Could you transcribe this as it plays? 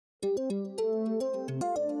So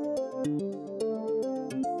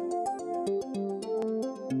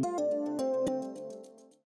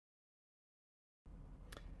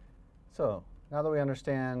now that we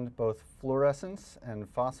understand both fluorescence and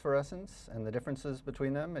phosphorescence and the differences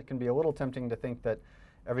between them, it can be a little tempting to think that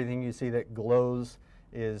everything you see that glows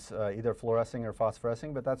is either fluorescing or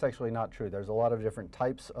phosphorescing, but that's actually not true. There's a lot of different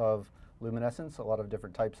types of luminescence, a lot of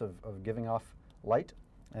different types of giving off light,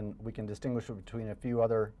 and we can distinguish between a few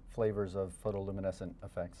other flavors of photoluminescent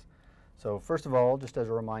effects. So first of all, just as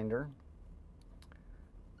a reminder,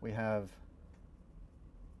 we have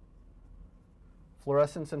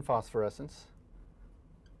fluorescence and phosphorescence.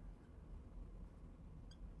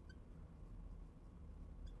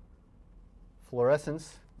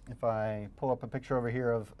 Fluorescence, if I pull up a picture over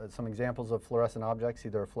here of some examples of fluorescent objects,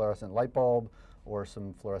 either a fluorescent light bulb or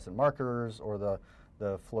some fluorescent markers or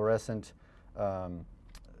the fluorescent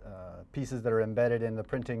pieces that are embedded in the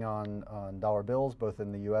printing on dollar bills, both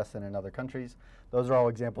in the US and in other countries. Those are all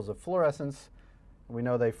examples of fluorescence. We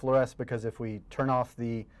know they fluoresce because if we turn off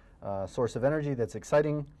the source of energy that's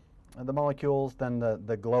exciting the molecules, then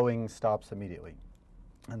the glowing stops immediately.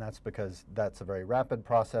 And that's because that's a very rapid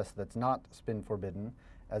process that's not spin forbidden,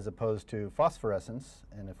 as opposed to phosphorescence.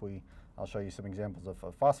 And I'll show you some examples of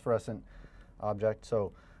a phosphorescent object.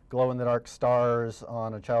 So glow-in-the-dark stars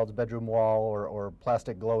on a child's bedroom wall, or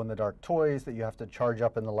plastic glow-in-the-dark toys that you have to charge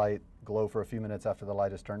up in the light, glow for a few minutes after the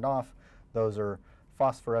light is turned off. Those are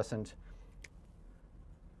phosphorescent.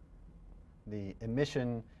 The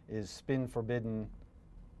emission is spin forbidden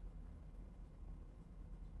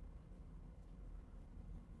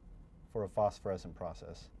for a phosphorescent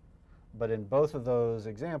process. But in both of those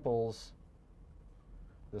examples,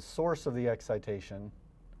 the source of the excitation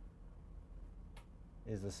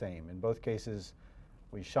is the same. In both cases,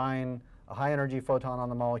 we shine a high energy photon on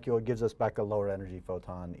the molecule. It gives us back a lower energy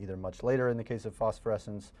photon, either much later in the case of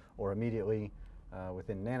phosphorescence or immediately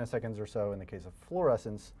within nanoseconds or so in the case of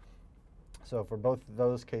fluorescence. So for both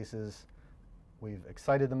those cases, we've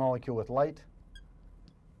excited the molecule with light,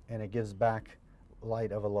 and it gives back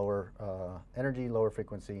light of a lower energy, lower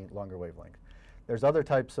frequency, longer wavelength. There's other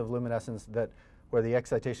types of luminescence where the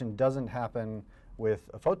excitation doesn't happen with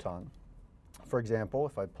a photon. For example,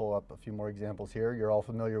 if I pull up a few more examples here, you're all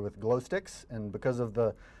familiar with glow sticks, and because of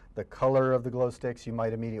the color of the glow sticks, you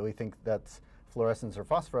might immediately think that's fluorescence or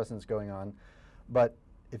phosphorescence going on. But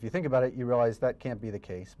if you think about it, you realize that can't be the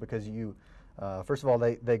case, because first of all,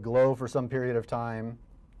 they glow for some period of time,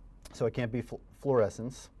 so it can't be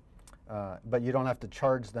fluorescence. But you don't have to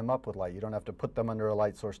charge them up with light. You don't have to put them under a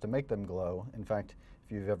light source to make them glow. In fact,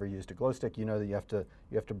 if you've ever used a glow stick, you know that you have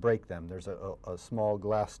to break them. There's a small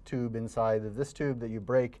glass tube inside of this tube that you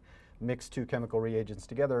break, mix two chemical reagents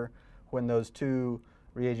together. When those two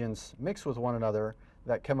reagents mix with one another,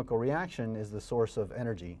 that chemical reaction is the source of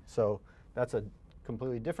energy. So that's a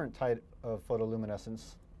completely different type of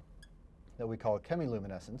photoluminescence that we call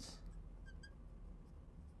chemiluminescence.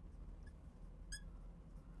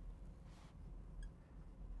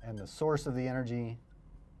 And the source of the energy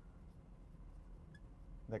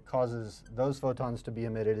that causes those photons to be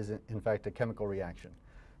emitted is in fact a chemical reaction.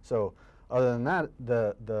 So other than that,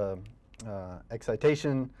 the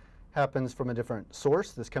excitation happens from a different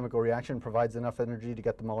source. This chemical reaction provides enough energy to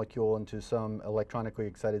get the molecule into some electronically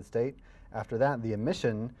excited state. After that, the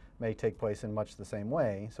emission may take place in much the same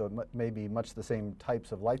way. So it may be much the same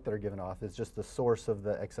types of light that are given off. It's just the source of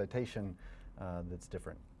the excitation that's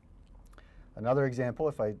different. Another example,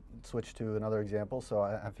 if I switch to another example, so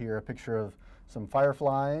I have here a picture of some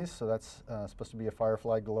fireflies. So that's supposed to be a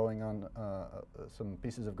firefly glowing on some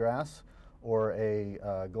pieces of grass, or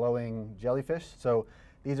a glowing jellyfish. So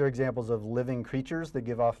these are examples of living creatures that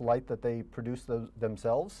give off light that they produce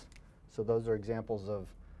themselves. So those are examples of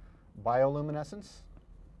bioluminescence.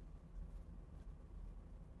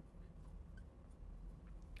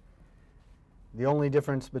 The only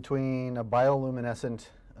difference between a bioluminescent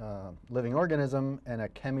living organism and a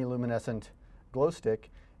chemiluminescent glow stick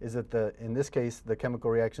is that in this case, the chemical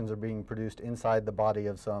reactions are being produced inside the body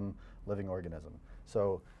of some living organism.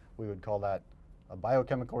 So we would call that a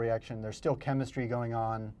biochemical reaction. There's still chemistry going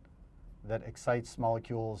on that excites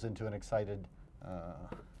molecules into an excited,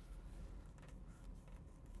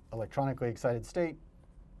 electronically excited state.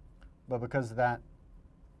 But because that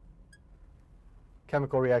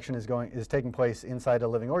chemical reaction is taking place inside a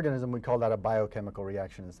living organism, we call that a biochemical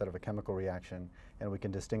reaction instead of a chemical reaction. And we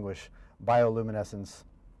can distinguish bioluminescence,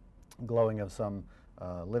 glowing of some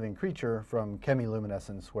living creature, from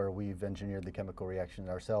chemiluminescence, where we've engineered the chemical reaction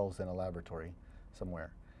ourselves in a laboratory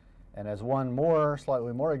somewhere. And as one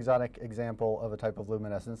slightly more exotic example of a type of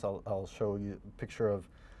luminescence, I'll show you a picture of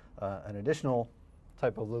an additional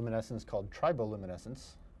type of luminescence called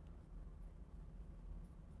triboluminescence.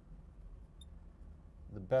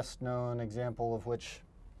 The best known example of which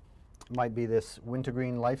might be this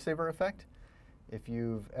wintergreen lifesaver effect. If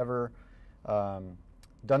you've ever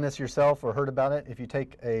done this yourself or heard about it, if you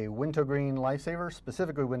take a wintergreen lifesaver,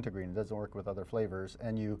 specifically wintergreen, it doesn't work with other flavors,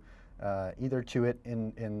 and you either chew it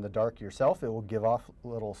in the dark yourself, it will give off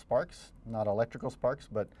little sparks, not electrical sparks,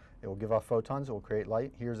 but it will give off photons, it will create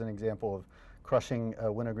light. Here's an example of crushing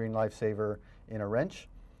a wintergreen lifesaver in a wrench,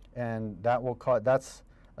 and that will that's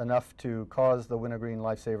enough to cause the wintergreen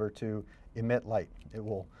lifesaver to emit light. It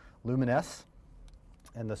will luminesce,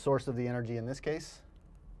 and the source of the energy in this case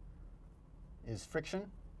is friction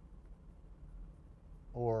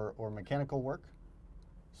or mechanical work.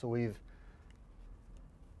 So we've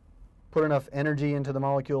put enough energy into the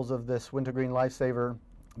molecules of this wintergreen lifesaver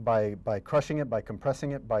by crushing it, by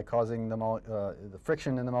compressing it, by causing the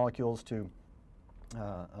friction in the molecules to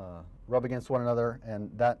rub against one another,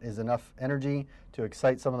 and that is enough energy to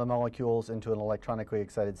excite some of the molecules into an electronically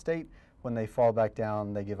excited state. When they fall back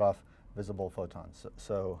down, they give off visible photons.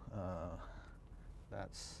 So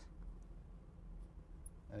that's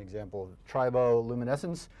an example of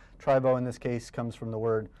triboluminescence. Tribo in this case comes from the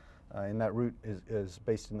word, in that root is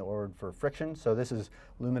based in the word for friction. So this is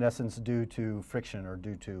luminescence due to friction or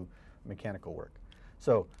due to mechanical work.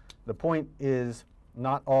 So the point is,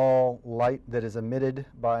 not all light that is emitted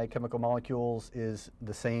by chemical molecules is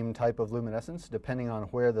the same type of luminescence. Depending on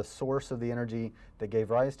where the source of the energy that gave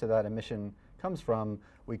rise to that emission comes from,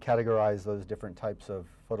 we categorize those different types of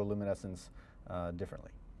photoluminescence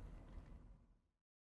differently.